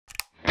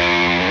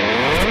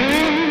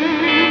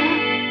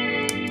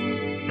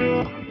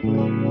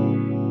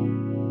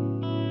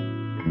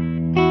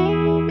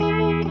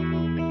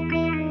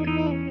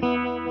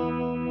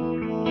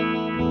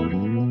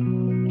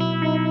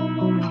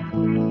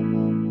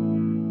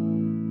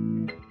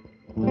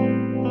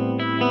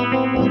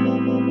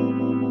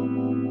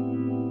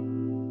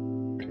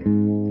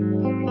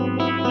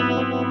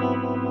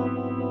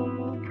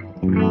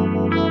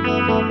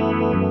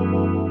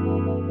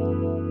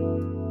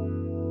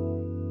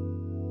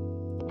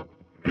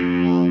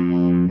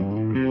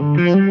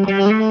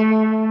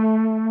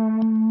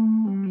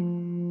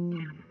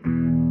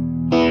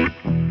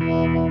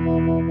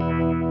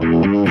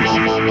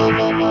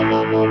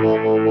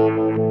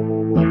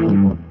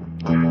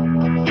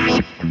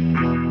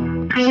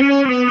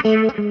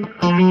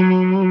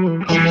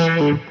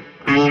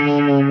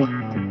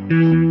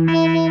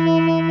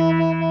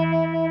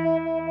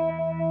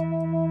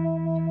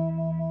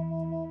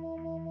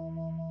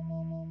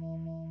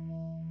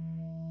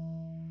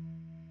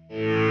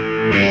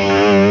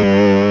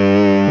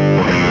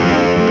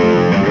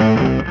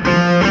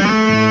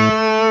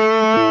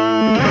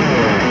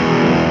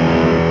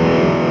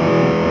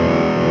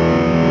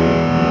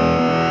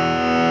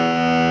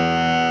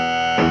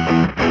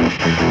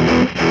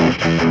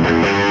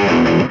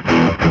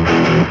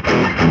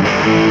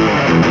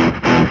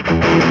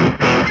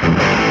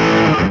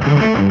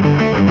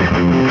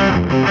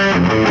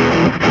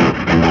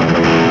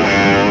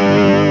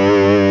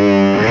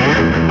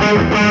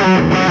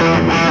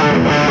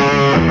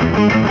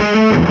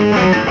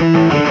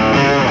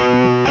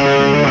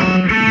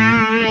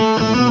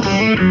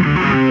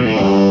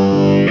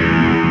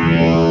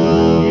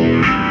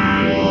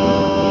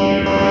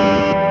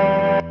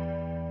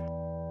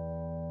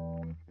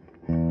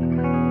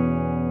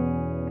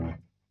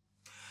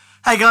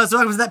Hey guys,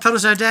 welcome to That Pedal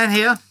Show. Dan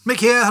here.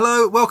 Mick here,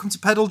 hello, welcome to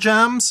Pedal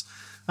Jams.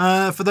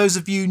 For those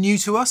of you new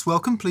to us,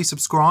 welcome, please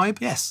subscribe.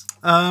 Yes.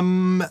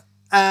 And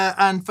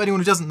for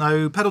anyone who doesn't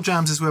know, Pedal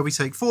Jams is where we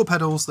take 4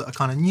 pedals that are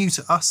kind of new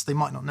to us. They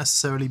might not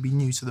necessarily be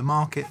new to the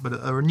market, but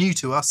are new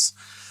to us.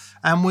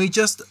 And we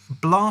just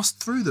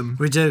blast through them.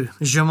 We do.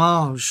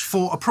 Jamage.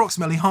 For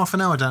approximately half an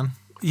hour, Dan.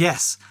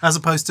 Yes. As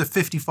opposed to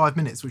 55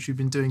 minutes, which you've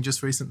been doing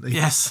just recently.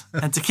 Yes.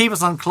 And to keep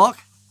us on clock,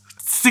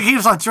 to keep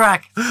us on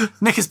track,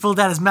 Nick has pulled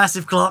out his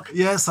massive clock.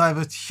 Yes, I have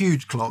a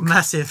huge clock.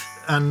 Massive.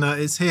 And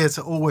it's here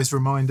to always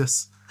remind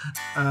us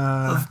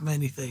of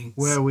many things.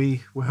 Where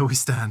we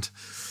stand.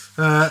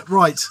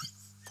 Right.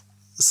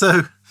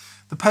 So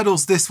the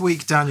pedals this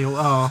week, Daniel,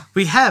 are...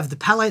 We have the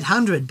PAL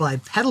 800 by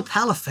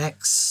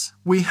PedalPalFx.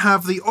 We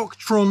have the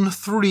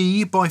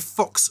OCTRON3 by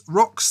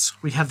Foxrox.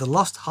 We have the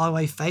Lost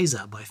Highway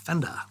Phaser by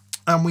Fender.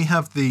 And we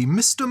have the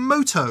Mr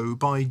Moto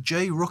by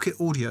Rockett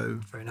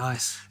Audio. Very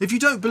nice. If you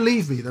don't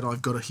believe me that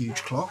I've got a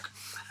huge clock,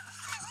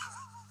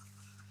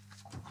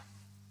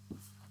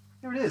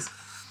 here it is.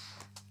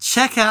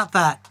 Check out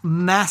that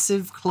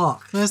massive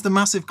clock. There's the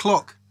massive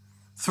clock.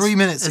 3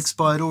 minutes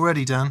expired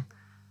already, Dan.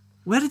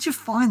 Where did you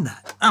find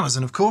that?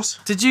 Amazon, of course.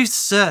 Did you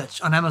search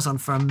on Amazon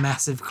for a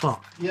massive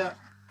clock? Yeah.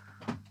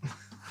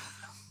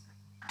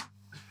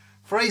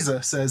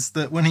 Fraser says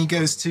that when he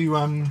goes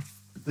to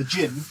the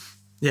gym,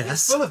 yes,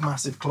 it's full of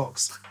massive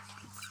clocks.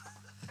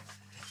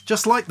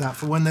 Just like that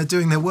for when they're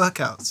doing their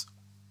workouts.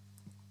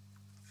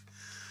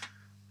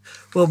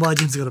 Well, my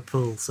gym's got a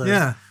pool, so...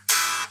 Yeah.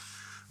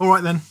 All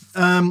right, then.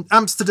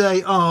 Amps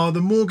today are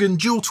the Morgan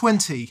Dual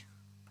 20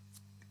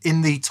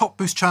 in the Top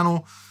Boost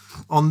channel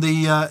on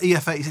the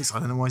EF86. I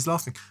don't know why he's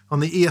laughing. On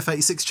the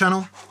EF86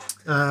 channel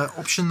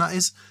option, that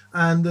is.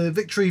 And the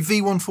Victory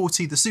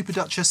V140, the Super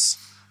Duchess,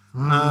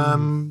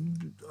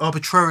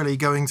 arbitrarily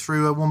going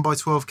through a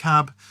 1x12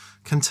 cab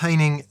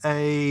containing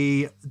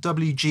a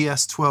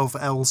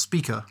WGS12L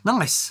speaker.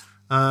 Nice.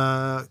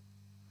 Creamback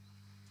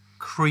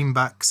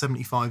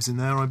 75s in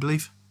there, I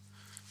believe,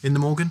 in the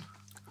Morgan.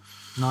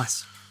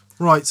 Nice.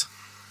 Right.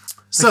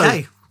 So,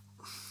 okay.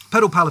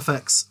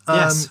 PedalPalFx.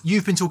 Yes.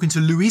 You've been talking to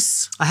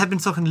Luis. I have been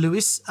talking to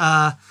Luis.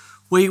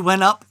 We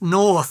went up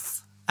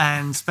north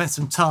and spent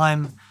some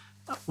time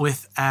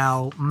with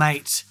our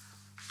mate.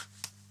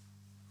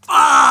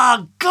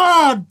 Ah,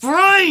 God,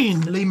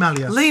 brain! Lee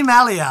Mallia. Lee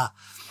Mallia.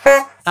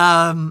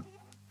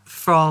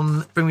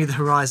 From Bring Me the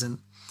Horizon.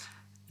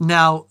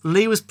 Now,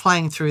 Lee was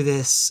playing through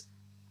this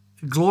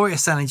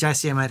glorious sounding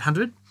JCM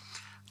 800.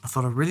 I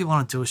thought I really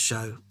want to do a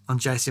show on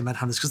JCM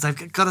 800s because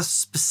they've got a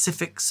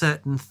specific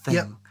certain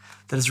thing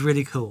that is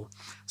really cool.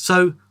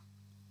 So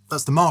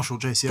that's the Marshall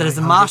JCM 800. That is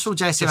the Marshall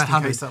JCM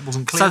 800. In case that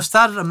wasn't clear. So I've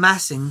started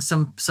amassing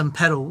some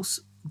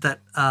pedals that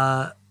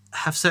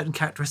have certain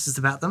characteristics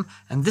about them,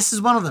 and this is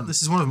one of them.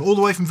 This is one of them, all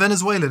the way from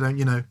Venezuela, don't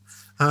you know?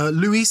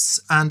 Luis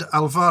and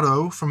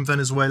Alvaro from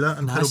Venezuela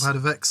and nice.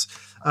 PedalPalFx.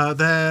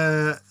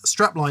 Their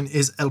strapline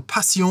is El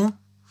Pasión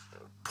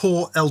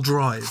por el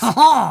Drive.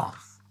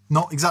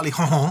 Not exactly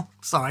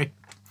sorry.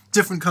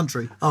 Different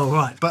country. Oh,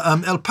 right. But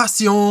El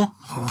Pasión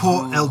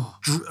por el...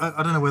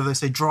 I don't know whether they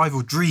say drive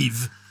or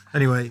drive.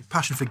 Anyway,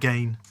 passion for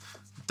gain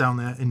down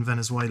there in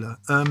Venezuela.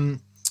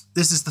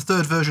 This is the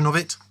 3rd version of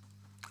it.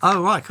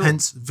 Oh, right, cool.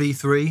 Hence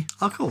V3.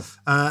 Oh, cool.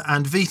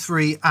 And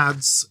V3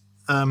 adds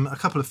a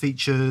couple of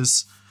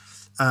features.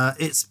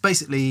 It's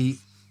basically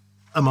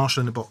a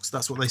Marshall in a box.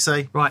 That's what they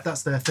say. Right.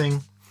 That's their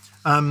thing.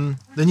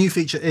 The new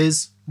feature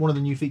is... One of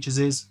the new features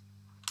is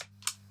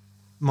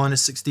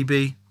minus 6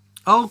 dB.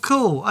 Oh,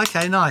 cool.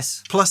 Okay,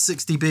 nice. Plus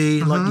 6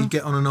 dB, like you'd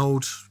get on an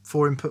old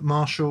 4-input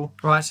Marshall.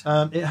 Right.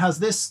 It has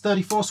this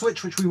 34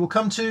 switch, which we will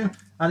come to,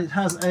 and it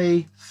has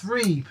a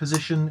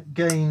 3-position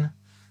gain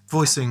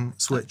voicing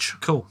switch.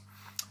 Cool.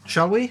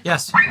 Shall we?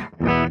 Yes.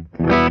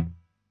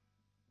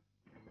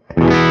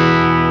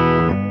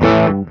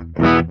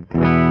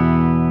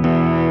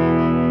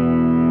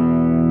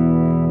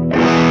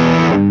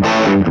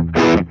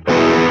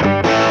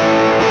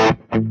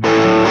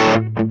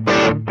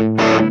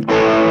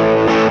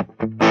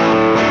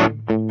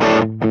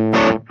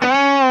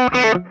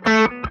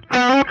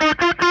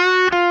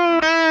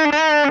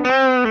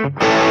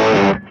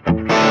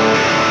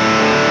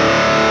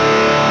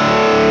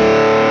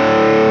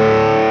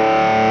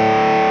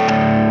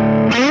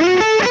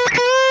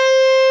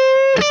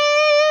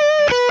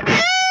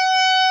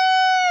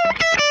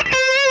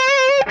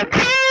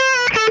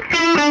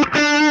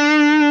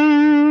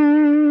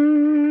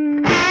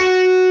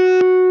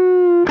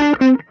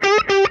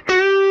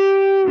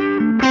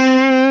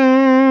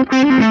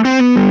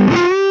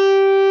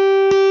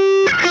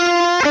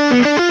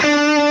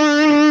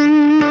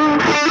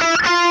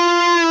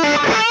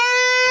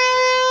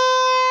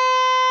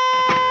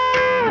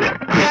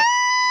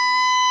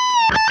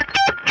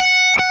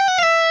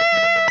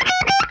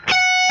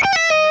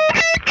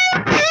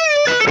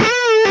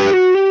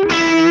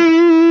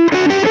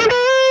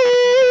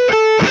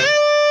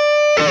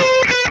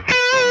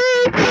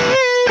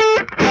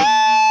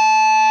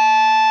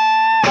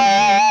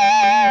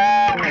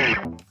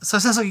 So it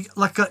sounds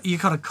like you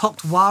got a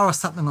cocked wire or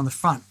something on the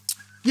front.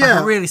 Yeah.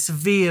 Like a really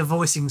severe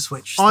voicing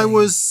switch thing. I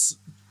was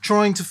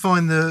trying to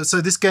find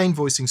this gain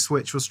voicing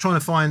switch was trying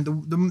to find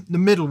the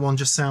middle one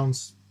just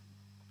sounds,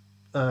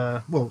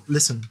 well,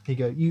 listen, here you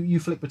go. You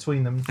flick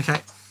between them.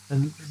 Okay.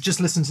 And just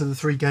listen to the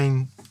 3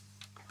 gain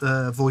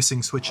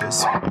voicing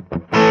switches.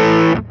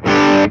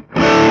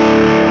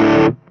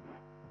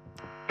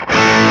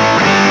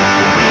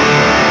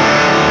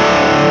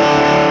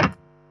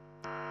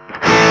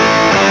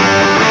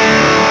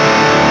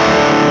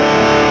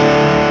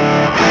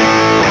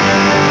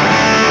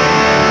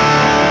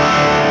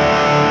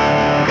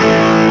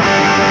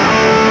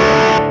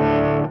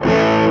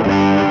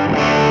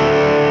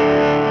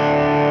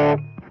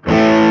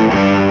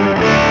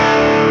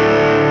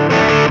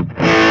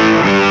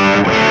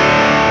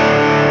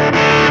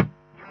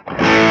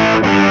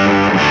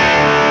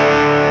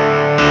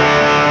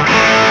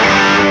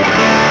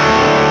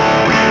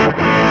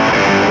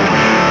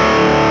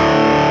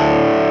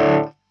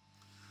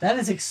 That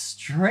is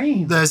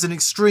extreme. There's an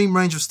extreme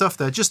range of stuff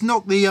there. Just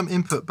knock the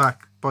input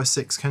back by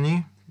 6, can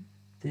you?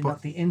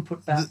 Knock the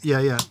input back.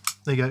 Yeah.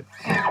 There you go.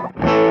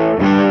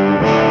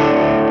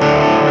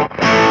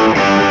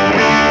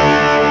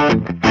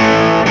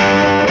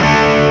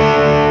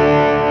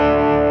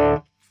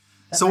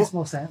 That makes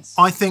more sense.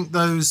 I think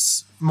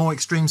those more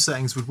extreme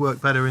settings would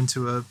work better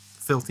into a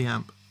filthy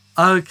amp.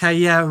 Okay,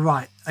 yeah,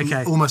 right.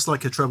 Okay. Almost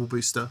like a treble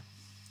booster.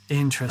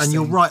 Interesting. And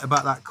you're right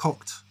about that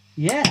cocked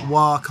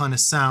wah kind of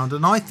sound.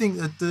 And I think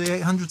that the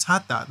 800s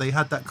had that. They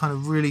had that kind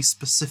of really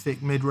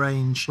specific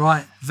mid-range.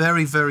 Right.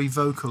 Very, very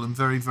vocal and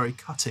very, very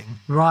cutting.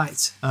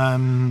 Right.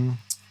 Yeah,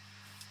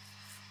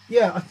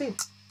 I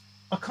think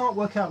I can't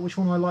work out which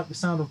one I like the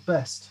sound of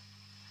best.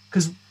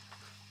 Because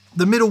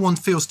the middle one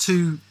feels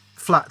too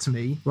flat to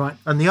me. Right.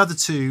 And the other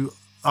two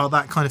are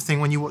that kind of thing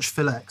when you watch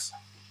Phil X.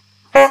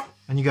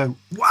 And you go,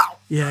 wow.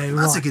 Yeah,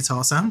 that's a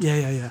guitar sound.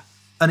 Yeah.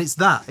 And it's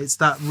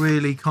that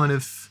really kind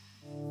of...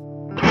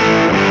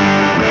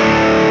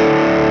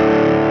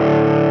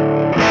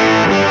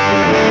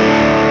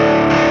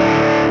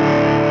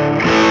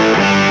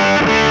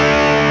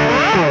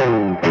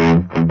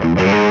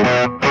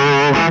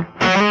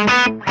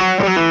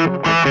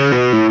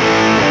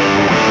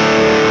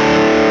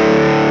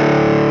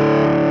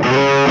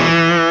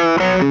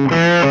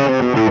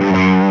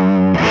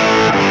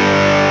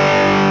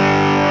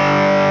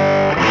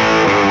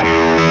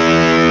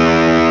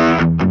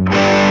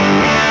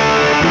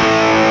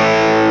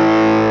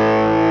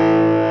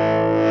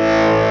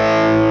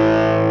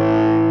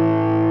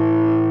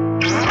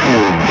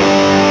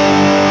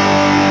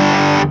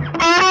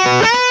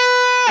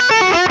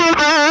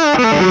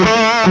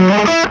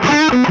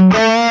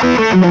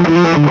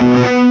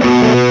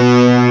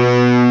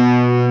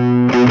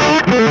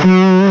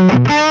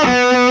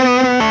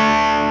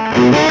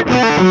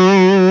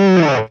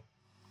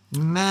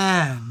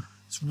 Man,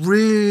 it's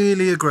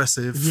really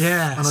aggressive.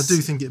 Yes. And I do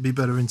think it'd be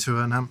better into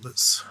an amp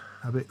that's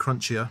a bit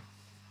crunchier.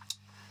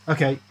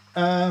 Okay.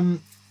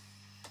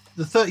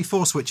 The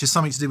 34 switch is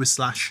something to do with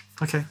Slash.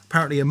 Okay.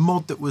 Apparently a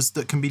mod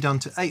that can be done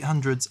to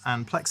 800s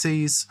and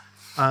Plexis.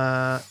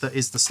 That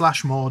is the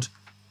Slash mod,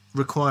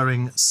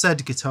 requiring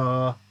said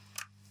guitar.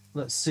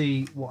 Let's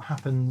see what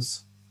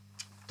happens.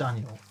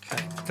 Daniel.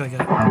 Okay, gotta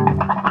get it.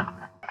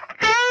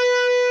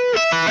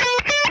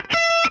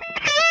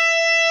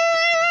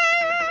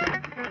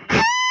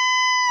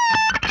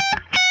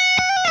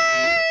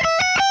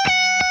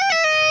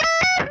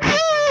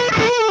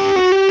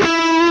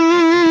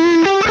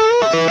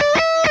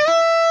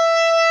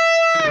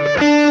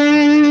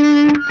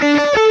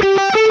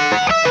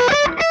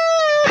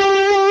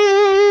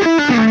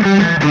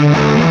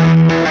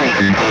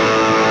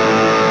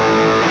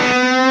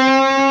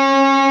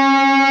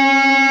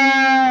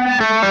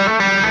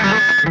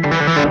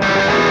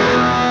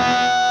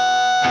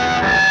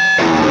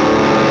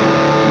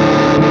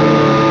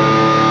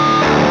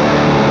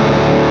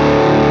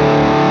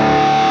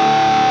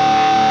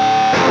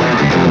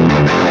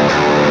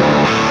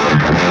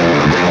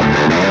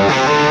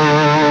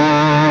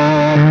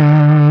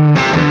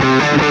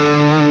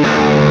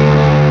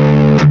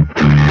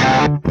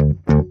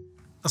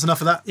 That's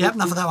enough of that. Yep,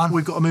 enough of that one.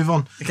 We've got to move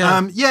on.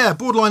 Okay. Yeah,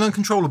 borderline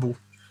uncontrollable.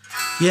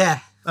 Yeah.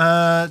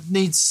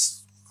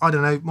 Needs, I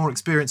don't know, more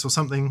experience or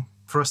something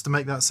for us to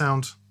make that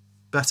sound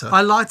better.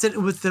 I liked it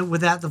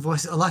without the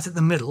voice. I liked it in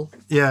the middle.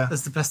 Yeah.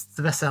 That's the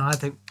best sound I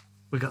think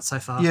we got so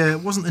far. Yeah, it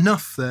wasn't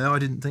enough there, I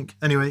didn't think.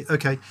 Anyway,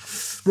 okay.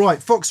 Right,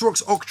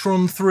 Foxrox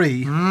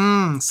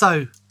OCTRON3.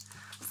 So,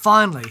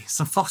 finally,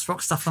 some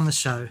Foxrox stuff on the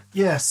show.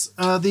 Yes,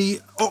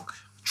 the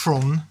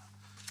Octron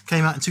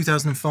came out in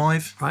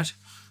 2005. Right.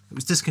 It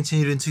was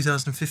discontinued in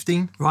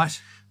 2015.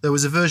 Right. There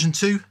was a version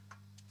 2.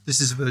 This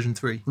is a version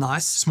 3.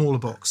 Nice. Smaller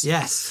box.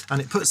 Yes. And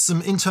it puts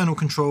some internal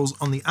controls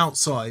on the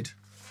outside.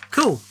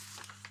 Cool.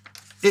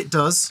 It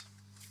does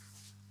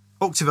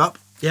octave up.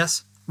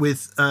 Yes.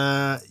 With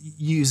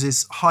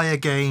uses higher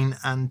gain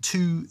and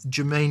 2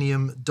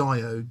 germanium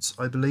diodes,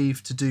 I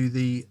believe, to do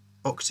the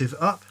octave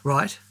up.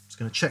 Right. Just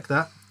going to check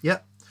that.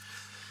 Yep.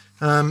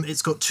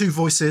 It's got 2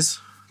 voices,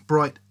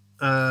 bright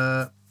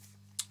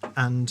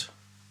and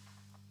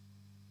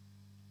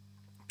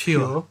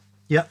Pure.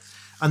 Yep.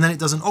 And then it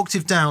does an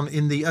octave down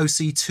in the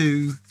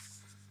OC2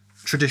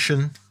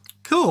 tradition.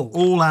 Cool.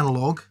 All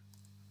analog.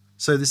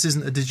 So this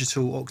isn't a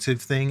digital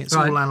octave thing. It's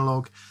all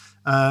analog.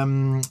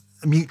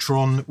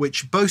 Mutron,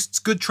 which boasts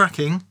good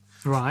tracking.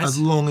 Right. As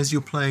long as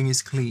your playing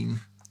is clean.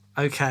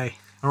 Okay.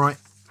 All right.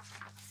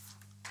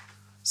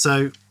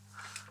 So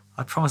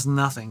I promise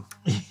nothing.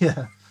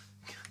 yeah.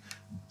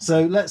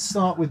 So let's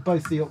start with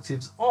both the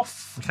octaves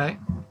off. Okay.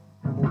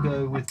 And we'll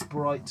go with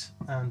bright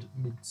and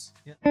mids.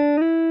 Yeah.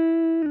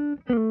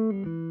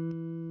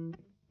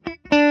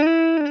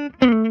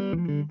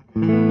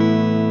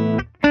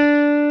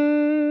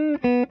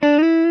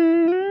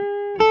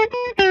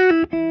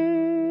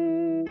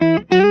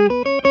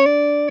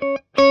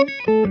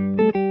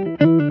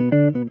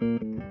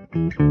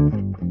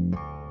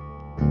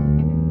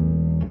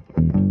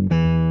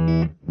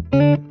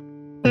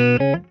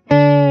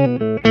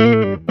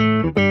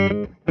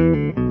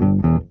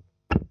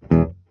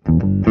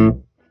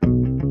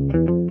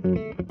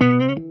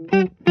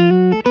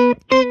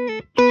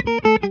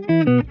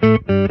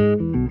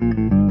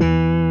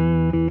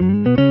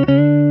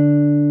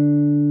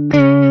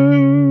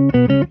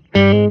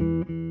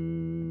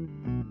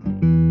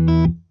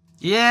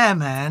 Yeah,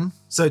 man.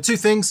 So two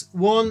things.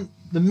 One,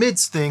 the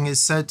mids thing is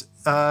said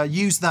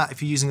use that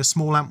if you're using a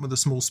small amp with a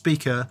small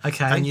speaker.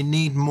 Okay. And you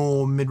need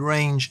more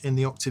mid-range in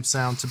the octave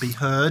sound to be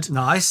heard.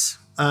 Nice.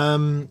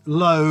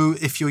 Low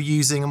if you're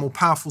using a more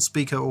powerful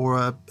speaker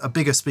or a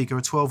bigger speaker,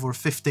 a 12 or a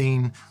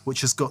 15,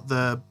 which has got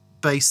the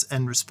bass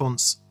end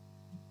response.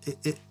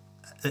 It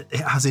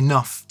has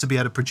enough to be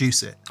able to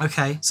produce it.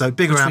 Okay. So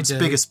bigger Which we amps, do.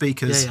 bigger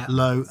speakers, Yeah.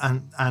 low,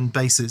 and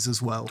basses as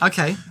well.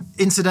 Okay.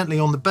 Incidentally,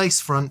 on the bass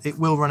front, it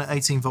will run at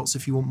 18 volts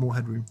if you want more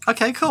headroom.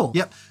 Okay, cool.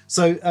 Yep.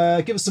 So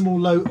give us some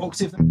more low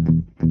octave.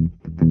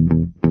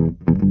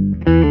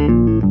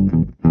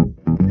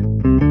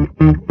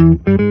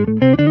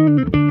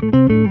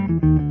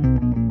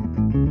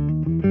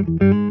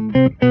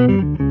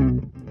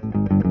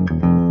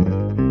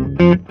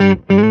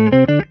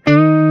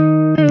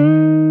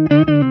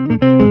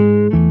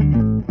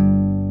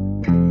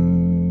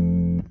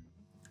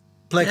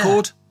 Play a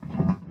chord.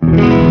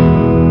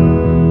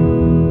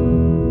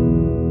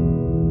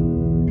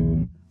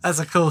 That's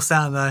a cool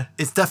sound, though.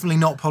 It's definitely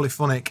not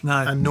polyphonic, No.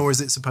 and nor is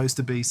it supposed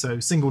to be.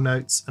 So single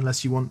notes,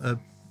 unless you want a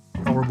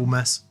horrible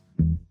mess.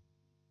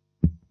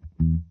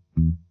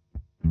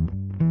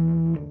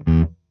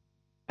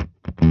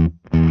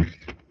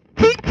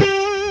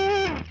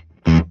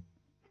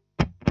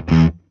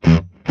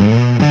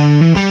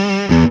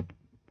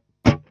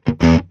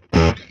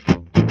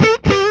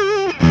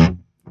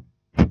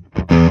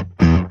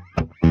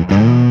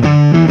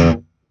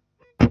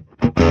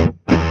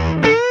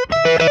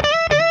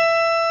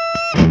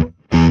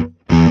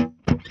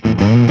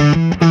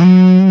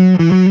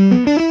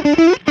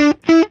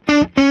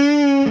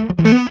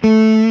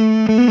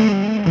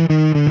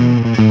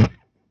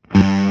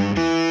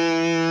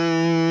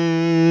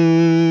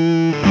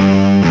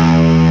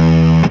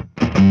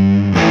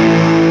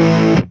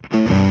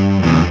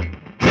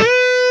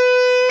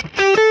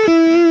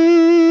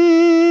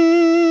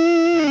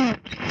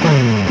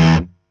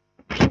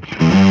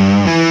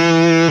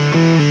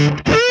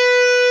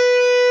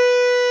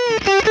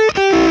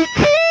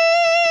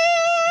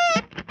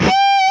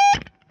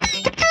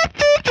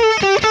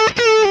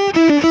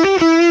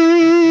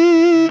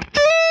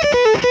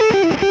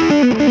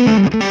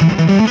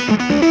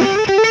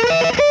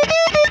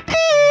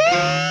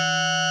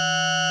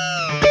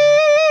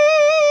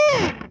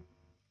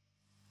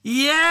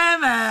 Yeah,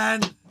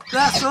 man.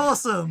 That's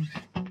awesome.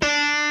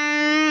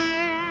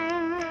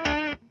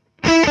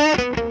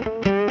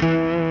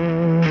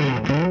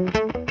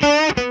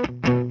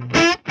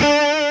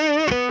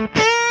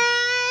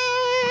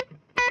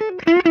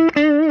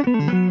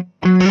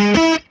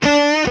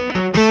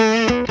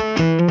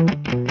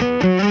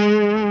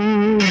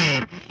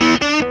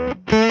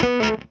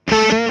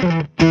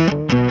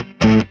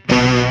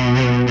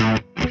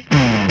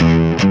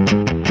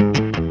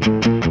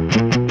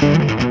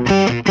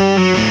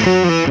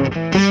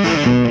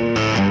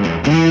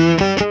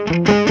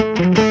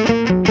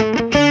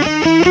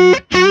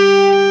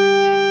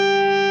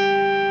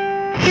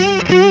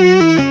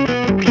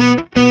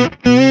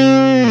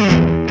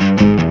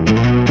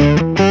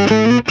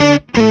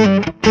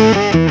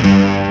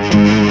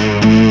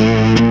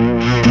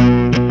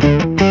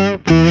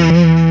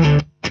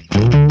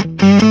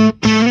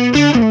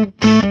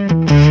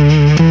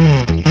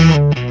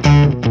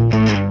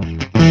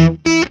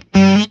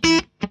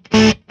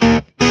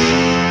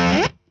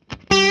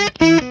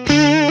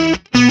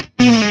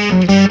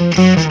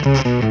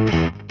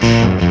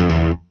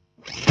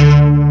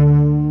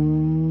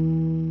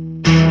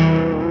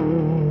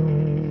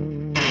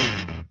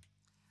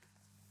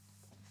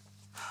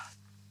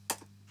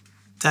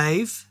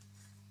 Dave,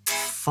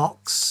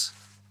 Fox,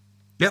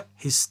 Yep.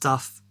 his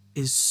stuff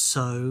is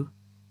so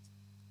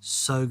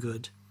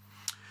good.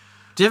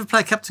 Do you ever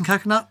play Captain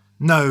Coconut?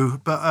 No,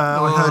 but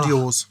I heard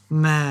yours.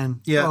 Man.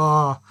 Yeah.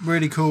 Oh,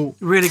 really cool.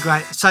 really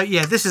great. So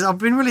yeah, I've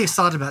been really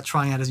excited about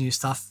trying out his new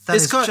stuff. That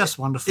is just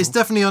wonderful. It's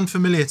definitely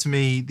unfamiliar to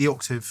me, the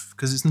octave,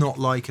 because it's not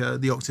like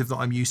the octave that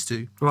I'm used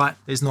to. Right.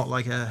 It's not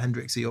like a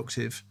Hendrixy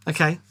octave.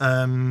 Okay.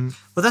 Well,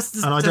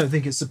 I don't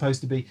think it's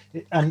supposed to be.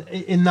 And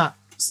in that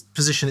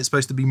position, it's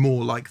supposed to be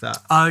more like that.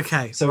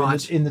 Okay. So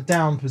right. in the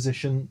down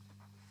position.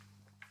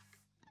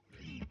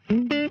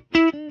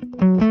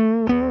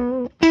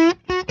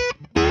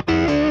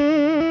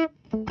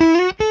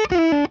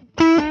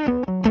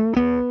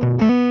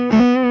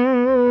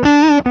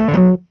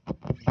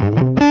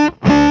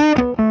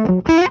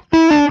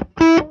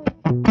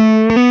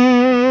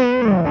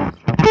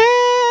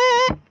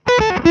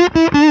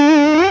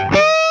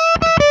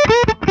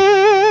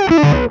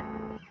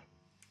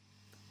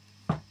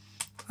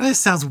 This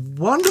sounds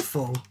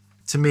wonderful.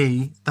 To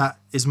me, that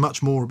is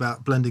much more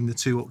about blending the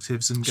two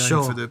octaves and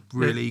going for the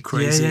really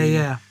crazy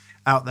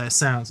out there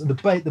sounds. And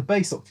the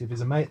bass octave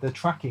is amazing. The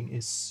tracking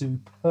is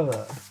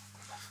superb.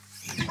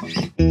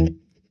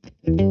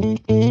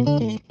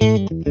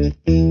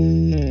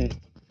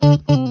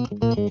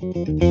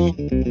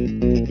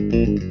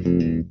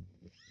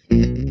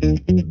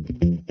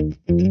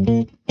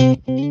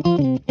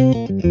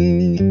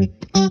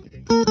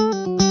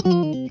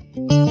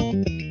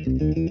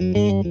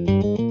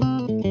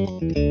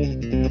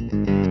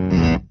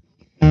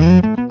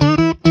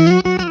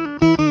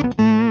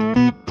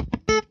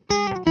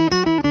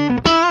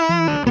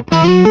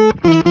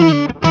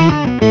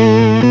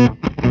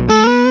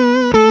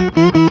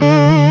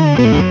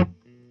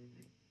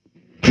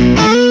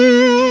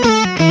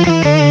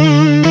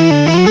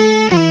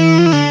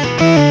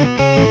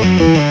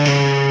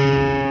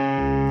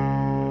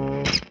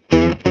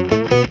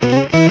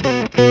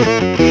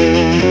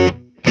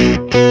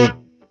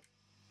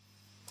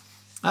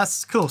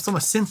 That's cool. It's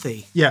almost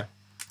synthy. Yeah,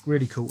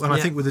 really cool. And I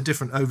think with a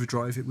different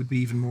overdrive, it would be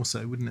even more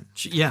so, wouldn't it?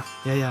 Yeah.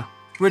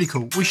 Really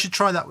cool. We should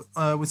try that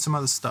with some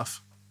other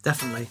stuff.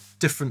 Definitely.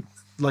 Different,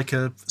 like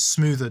a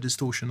smoother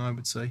distortion, I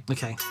would say.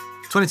 Okay.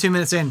 22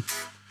 minutes in.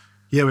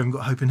 Yeah, we haven't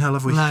got Hope in Hell,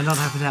 have we? No, not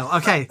Hope in Hell.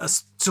 Okay.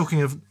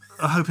 Talking of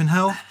a Hope in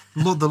Hell,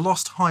 the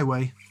Lost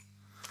Highway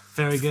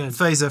Very good.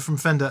 Phaser from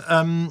Fender.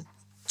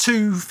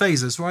 2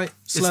 phasers, right?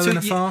 Slow and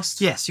a fast?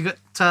 Yes, you got.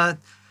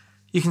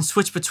 You can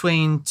switch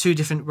between 2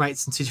 different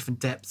rates and 2 different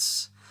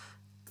depths.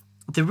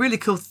 The really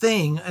cool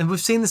thing, and we've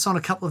seen this on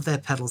a couple of their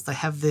pedals, they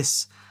have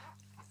this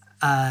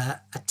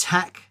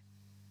attack.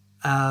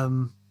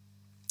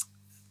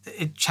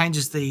 It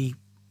changes the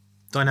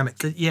dynamic.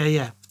 The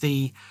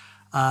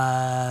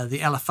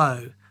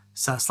LFO.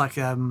 So it's like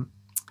so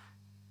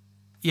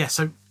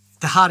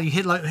the harder you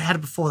hit, like we had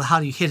it before, the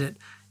harder you hit it,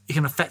 you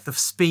can affect the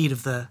speed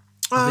of the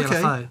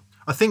LFO.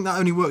 I think that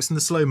only works in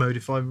the slow mode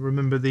if I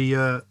remember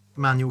the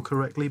manual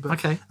correctly. But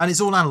okay. And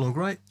it's all analog,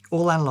 right?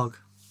 All analog.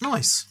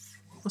 Nice.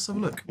 Let's have a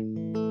look.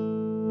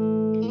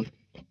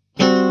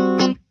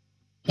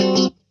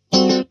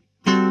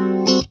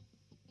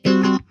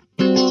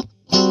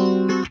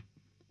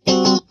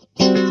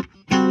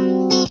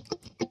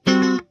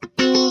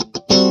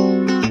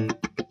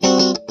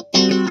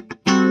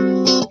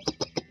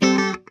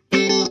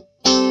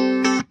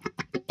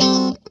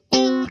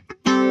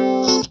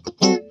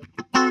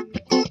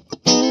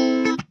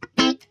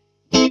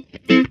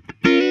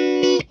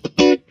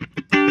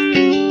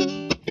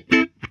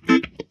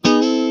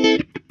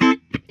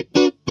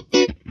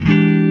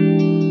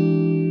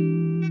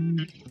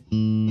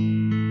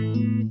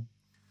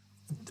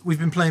 We've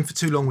been playing for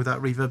too long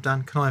without reverb,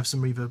 Dan. Can I have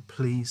some reverb,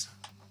 please?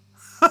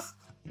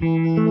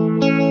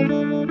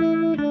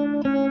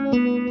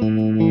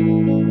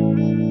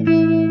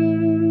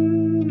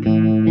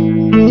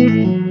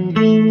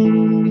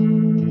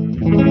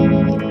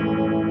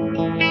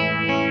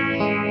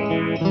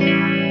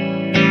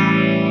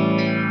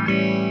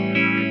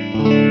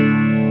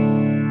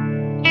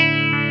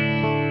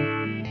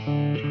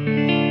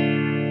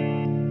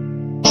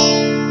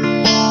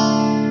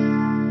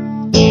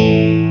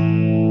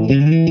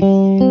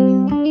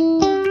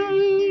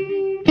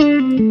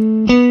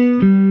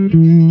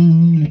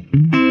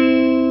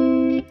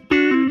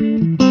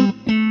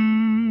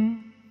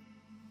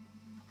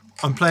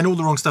 I'm playing all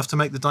the wrong stuff to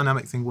make the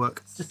dynamic thing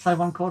work. Just play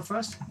one chord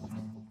first.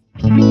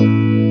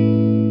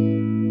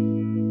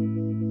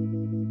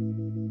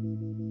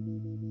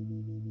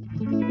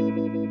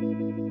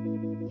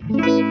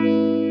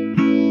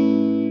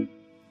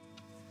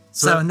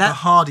 So and the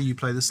harder you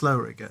play, the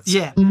slower it gets.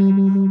 Yeah.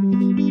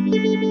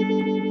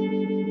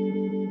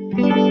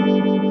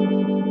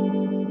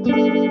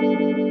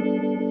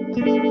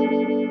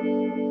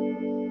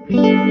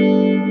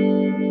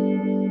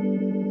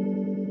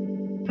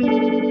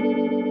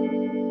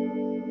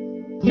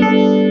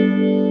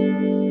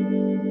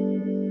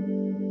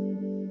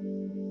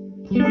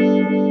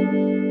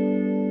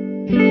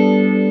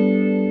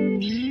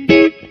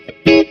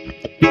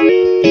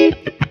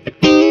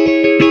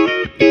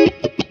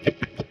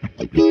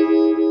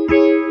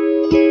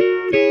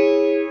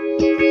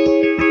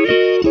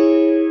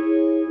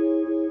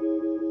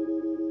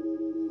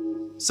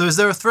 So is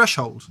there a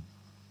threshold?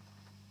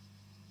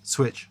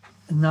 switch?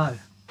 No.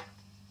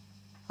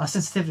 A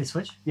sensitivity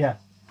switch? Yeah.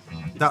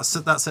 That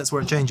sets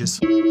where it changes.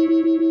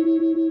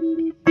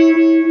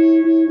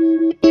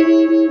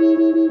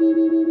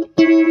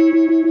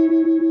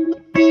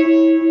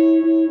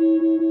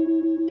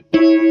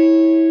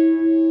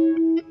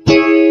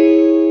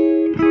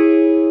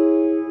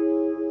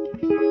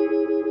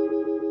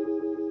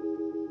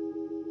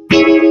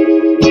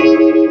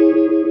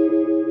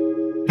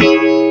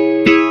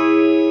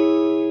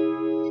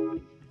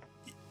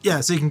 Yeah,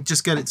 so you can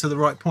just get it to the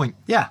right point.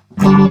 Yeah.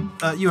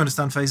 You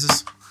understand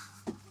phasers.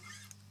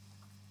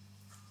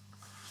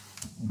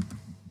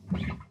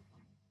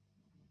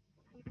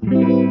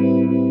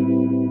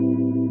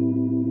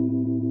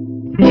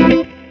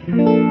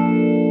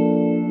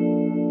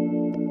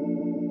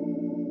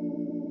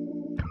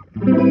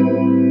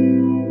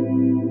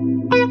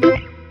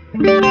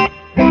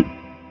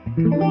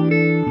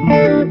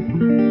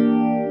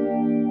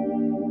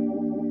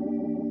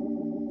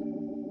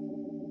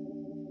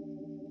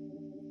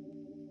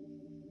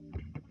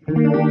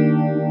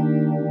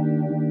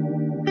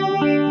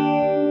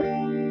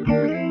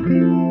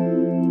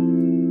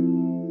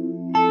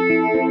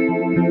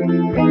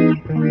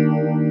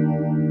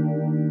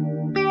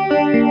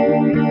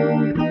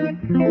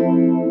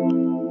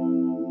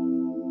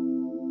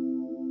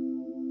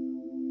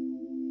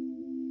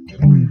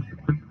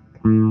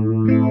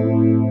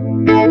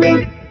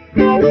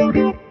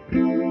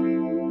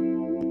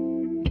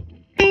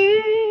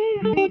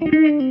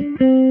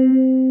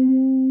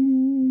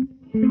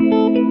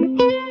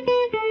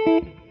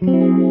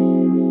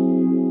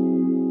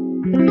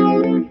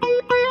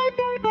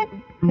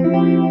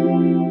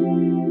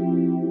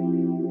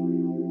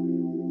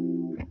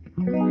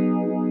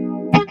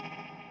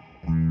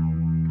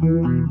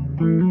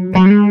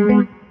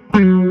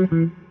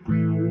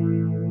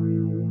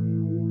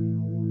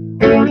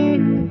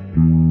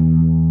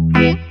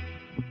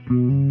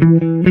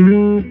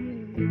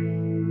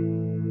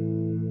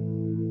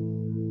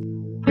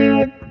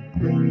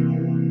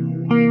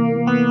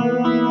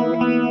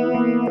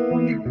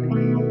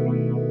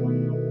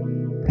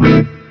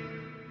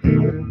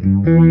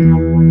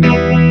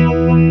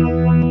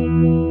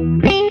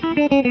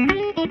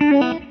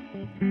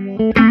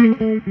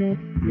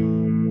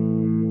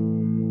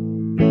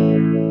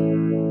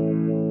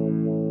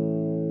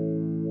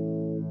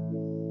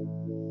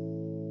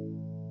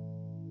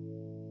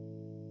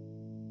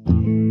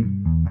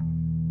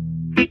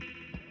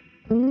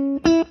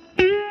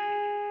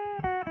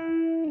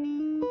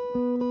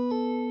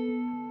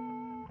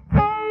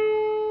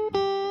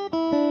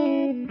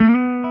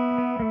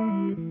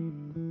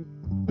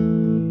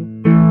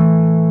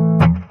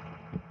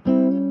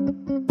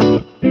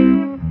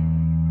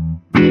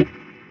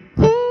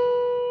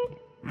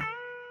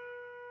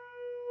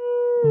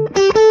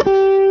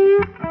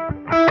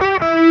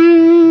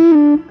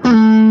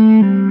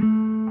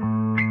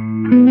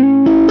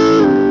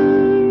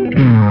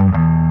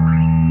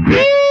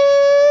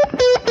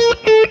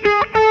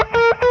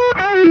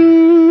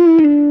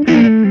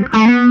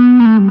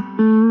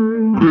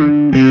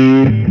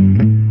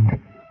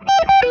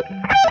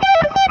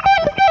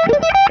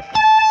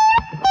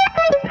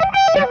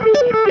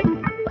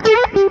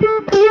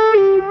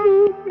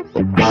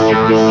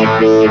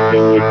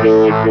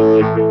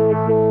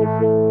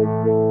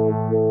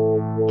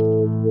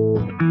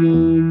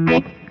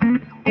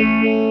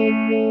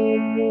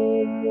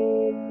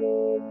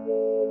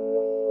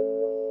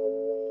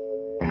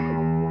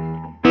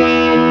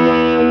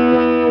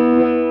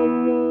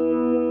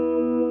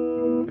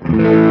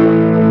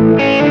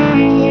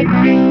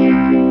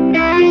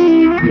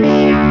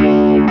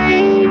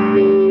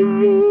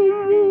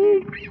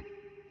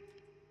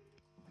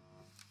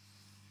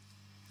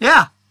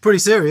 Yeah. Pretty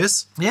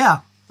serious. Yeah.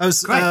 I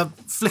was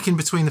flicking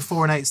between the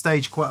 4 and 8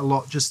 stage quite a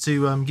lot just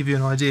to give you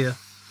an idea.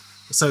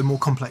 So more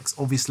complex,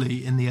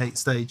 obviously, in the 8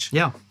 stage.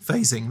 Yeah.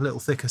 Phasing, a little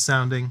thicker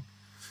sounding.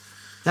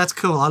 That's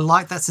cool. I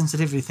like that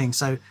sensitivity thing.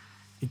 So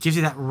it gives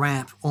you that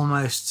ramp,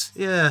 almost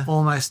a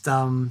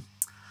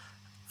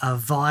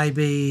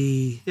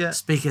vibey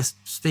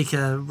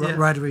speaker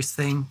rotary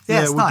thing.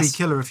 Yeah, it's it would nice. be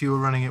killer if you were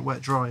running it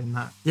wet dry in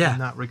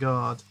that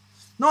regard.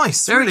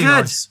 Nice, Very really good.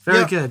 nice.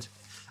 Very good.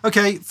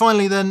 Okay,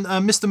 finally then,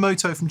 Mr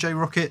Moto from J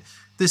Rockett.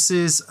 This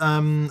is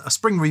a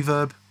spring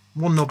reverb,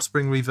 1 knob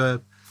spring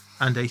reverb,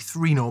 and a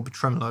 3 knob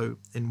tremolo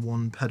in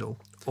 1 pedal.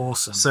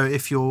 Awesome. So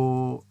if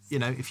you're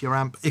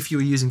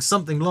using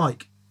something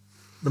like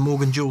the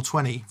Morgan Dual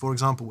 20, for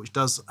example, which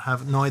does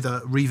have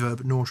neither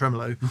reverb nor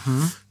tremolo,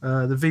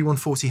 the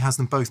V140 has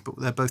them both, but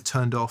they're both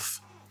turned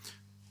off.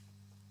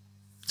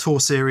 Tour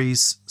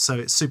series, so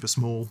it's super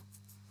small,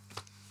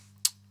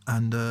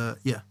 and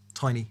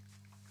tiny.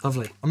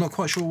 Lovely. I'm not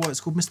quite sure why it's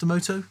called Mr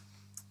Moto,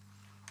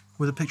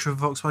 with a picture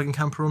of a Volkswagen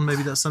camper on.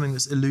 Maybe that's something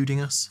that's eluding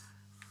us.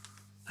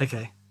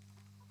 Okay.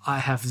 I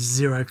have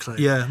zero clue.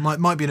 Yeah,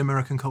 might be an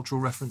American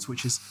cultural reference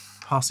which is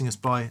passing us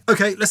by.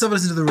 Okay, let's have a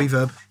listen to the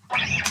reverb.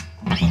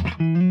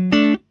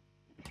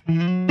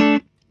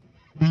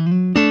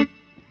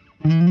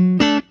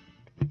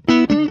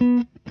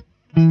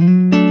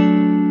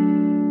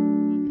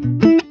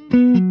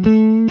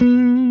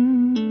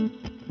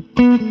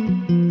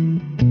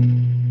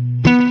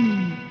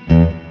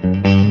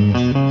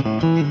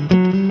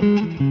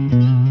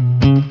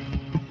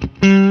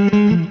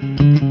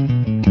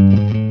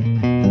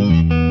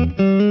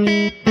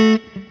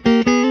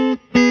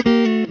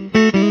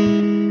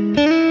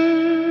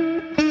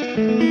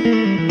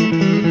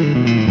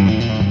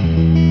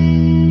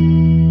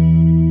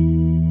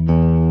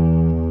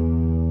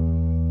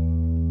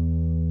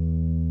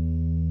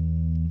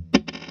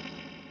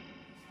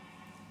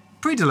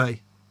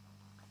 pre-delay.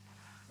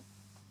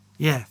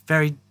 Yeah,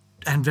 very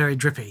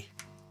drippy.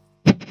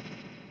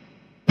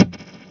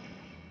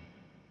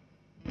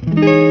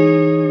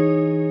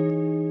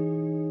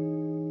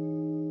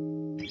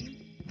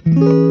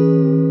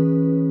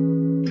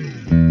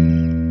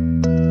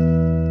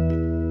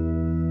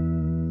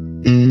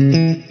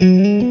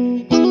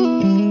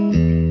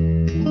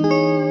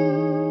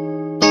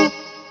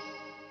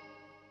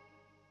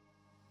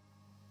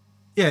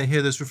 Yeah,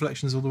 hear those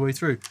reflections all the way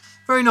through.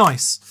 Very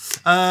nice.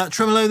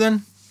 Tremolo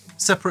then,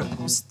 separate.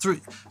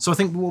 So I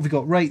think what have we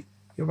got? Rate,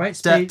 Your rate,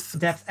 speed,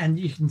 depth, and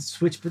you can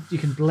switch, but you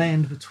can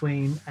blend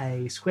between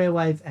a square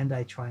wave and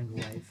a triangle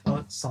wave.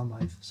 Oh, sine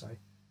wave, sorry.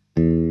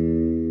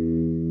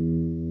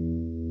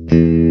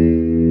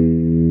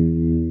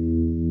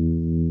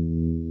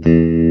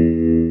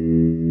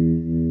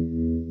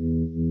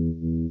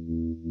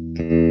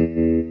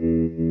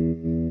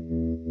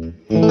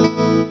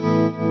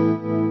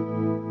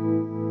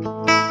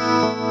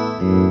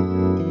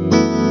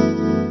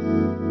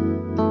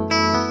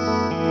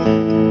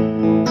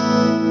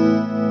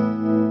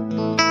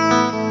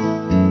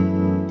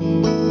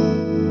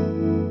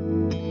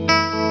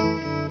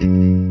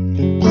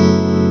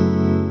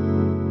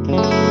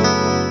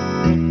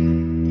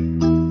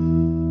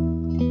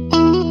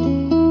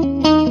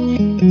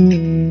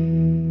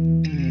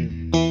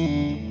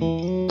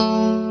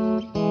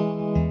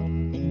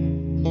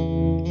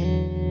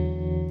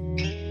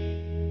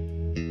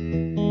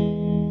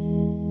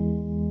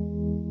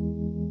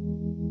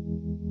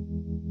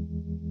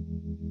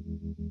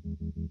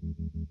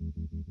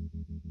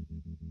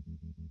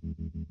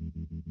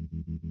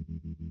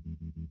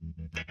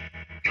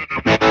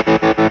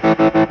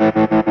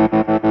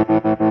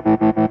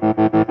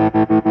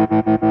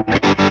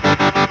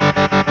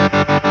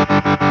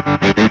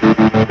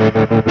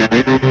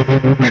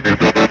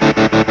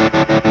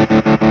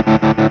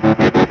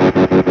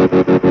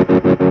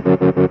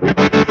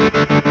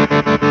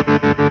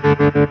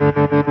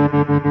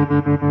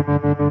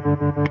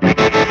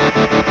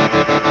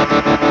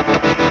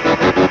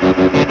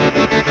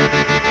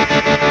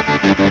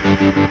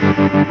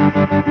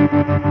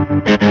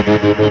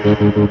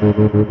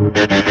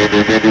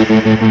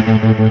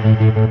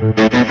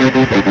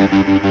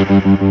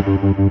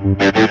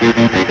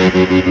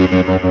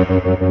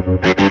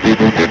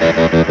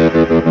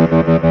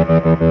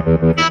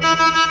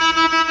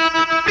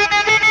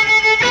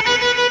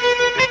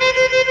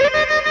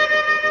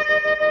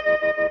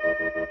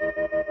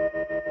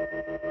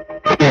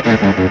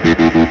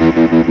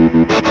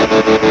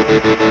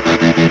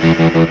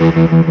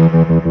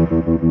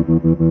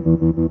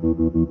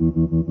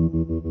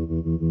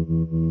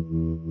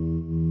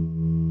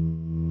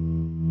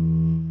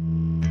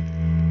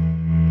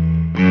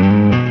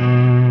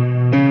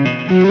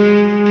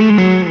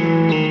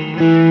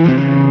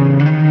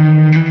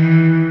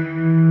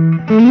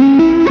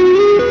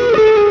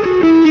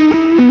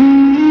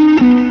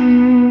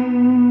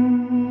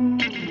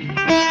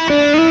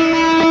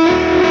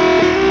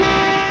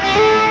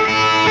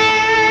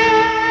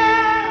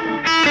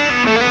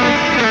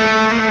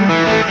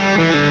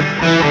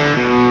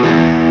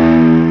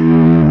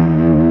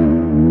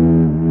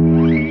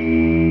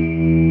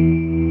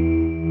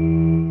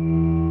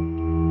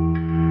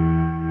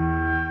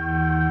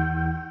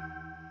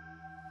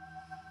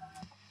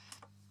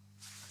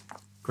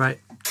 Great.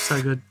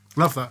 So good.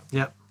 Love that.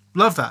 Yep.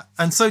 Love that.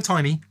 And so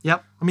tiny.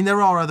 Yep. I mean,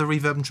 there are other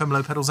reverb and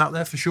tremolo pedals out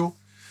there for sure.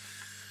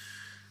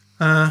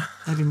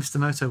 Maybe Mr.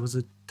 Moto was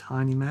a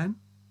tiny man.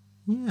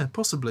 Yeah,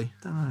 possibly.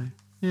 Don't know.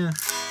 Yeah.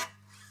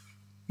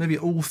 Maybe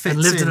it all fits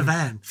And lived in a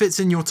van. Fits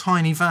in your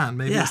tiny van.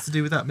 Maybe Yeah. it's to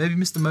do with that. Maybe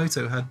Mr.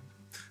 Moto had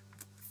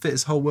fit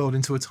his whole world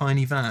into a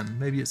tiny van.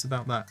 Maybe it's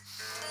about that.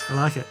 I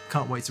like it.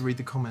 Can't wait to read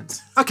the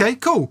comments. Okay,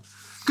 cool.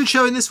 Good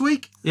showing this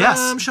week.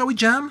 Yes. Shall we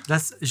jam?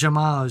 That's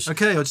jamage.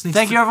 Okay, I just need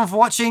Thank to... you everyone for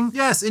watching.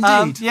 Yes,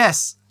 indeed.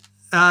 Yes.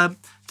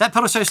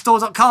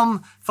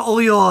 ThatPedalShowStore.com for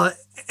all your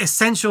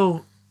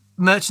essential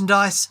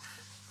merchandise.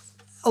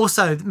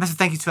 Also, a massive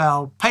thank you to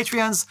our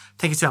Patreons.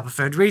 Thank you to our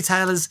preferred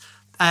retailers.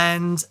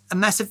 And a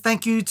massive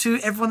thank you to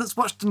everyone that's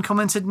watched and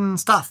commented and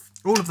stuff.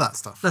 All of that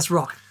stuff. Let's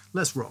rock.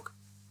 Let's rock.